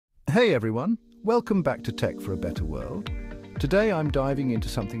Hey everyone, welcome back to Tech for a Better World. Today I'm diving into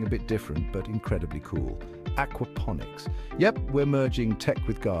something a bit different but incredibly cool, aquaponics. Yep, we're merging tech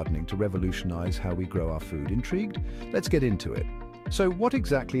with gardening to revolutionize how we grow our food. Intrigued? Let's get into it. So what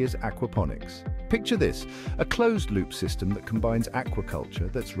exactly is aquaponics? Picture this, a closed-loop system that combines aquaculture,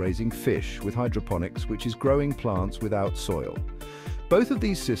 that's raising fish, with hydroponics, which is growing plants without soil. Both of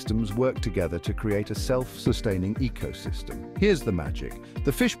these systems work together to create a self-sustaining ecosystem. Here's the magic.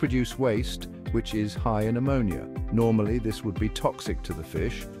 The fish produce waste, which is high in ammonia. Normally, this would be toxic to the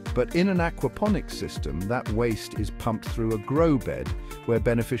fish, but in an aquaponics system, that waste is pumped through a grow bed where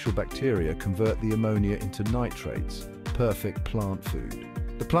beneficial bacteria convert the ammonia into nitrates. Perfect plant food.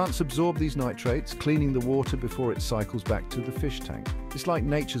 The plants absorb these nitrates, cleaning the water before it cycles back to the fish tank. It's like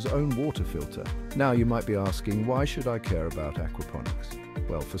nature's own water filter. Now you might be asking, why should I care about aquaponics?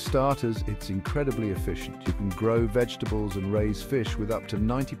 Well, for starters, it's incredibly efficient. You can grow vegetables and raise fish with up to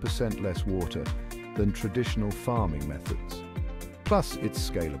 90% less water than traditional farming methods. Plus, it's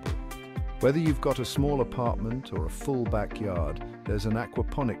scalable. Whether you've got a small apartment or a full backyard, there's an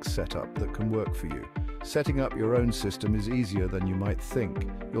aquaponics setup that can work for you. Setting up your own system is easier than you might think.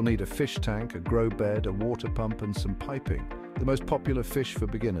 You'll need a fish tank, a grow bed, a water pump, and some piping. The most popular fish for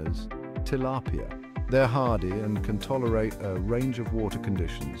beginners, tilapia. They're hardy and can tolerate a range of water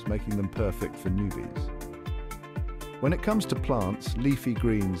conditions, making them perfect for newbies. When it comes to plants, leafy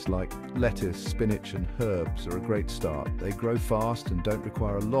greens like lettuce, spinach, and herbs are a great start. They grow fast and don't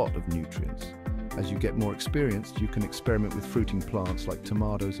require a lot of nutrients. As you get more experienced, you can experiment with fruiting plants like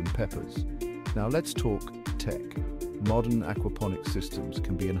tomatoes and peppers. Now let's talk tech. Modern aquaponic systems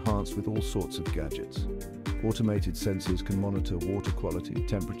can be enhanced with all sorts of gadgets. Automated sensors can monitor water quality,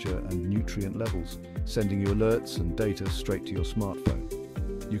 temperature, and nutrient levels, sending you alerts and data straight to your smartphone.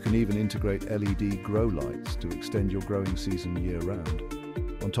 You can even integrate LED grow lights to extend your growing season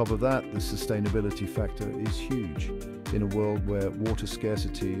year-round. On top of that, the sustainability factor is huge. In a world where water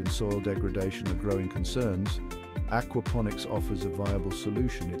scarcity and soil degradation are growing concerns, aquaponics offers a viable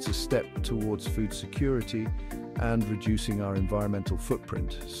solution. It's a step towards food security and reducing our environmental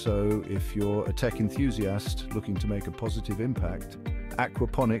footprint. So if you're a tech enthusiast looking to make a positive impact,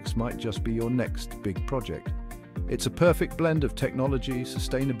 aquaponics might just be your next big project. It's a perfect blend of technology,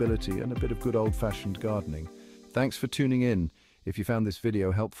 sustainability, and a bit of good old-fashioned gardening. Thanks for tuning in. If you found this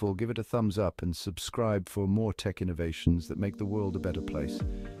video helpful, give it a thumbs up and subscribe for more tech innovations that make the world a better place.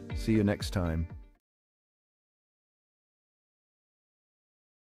 See you next time.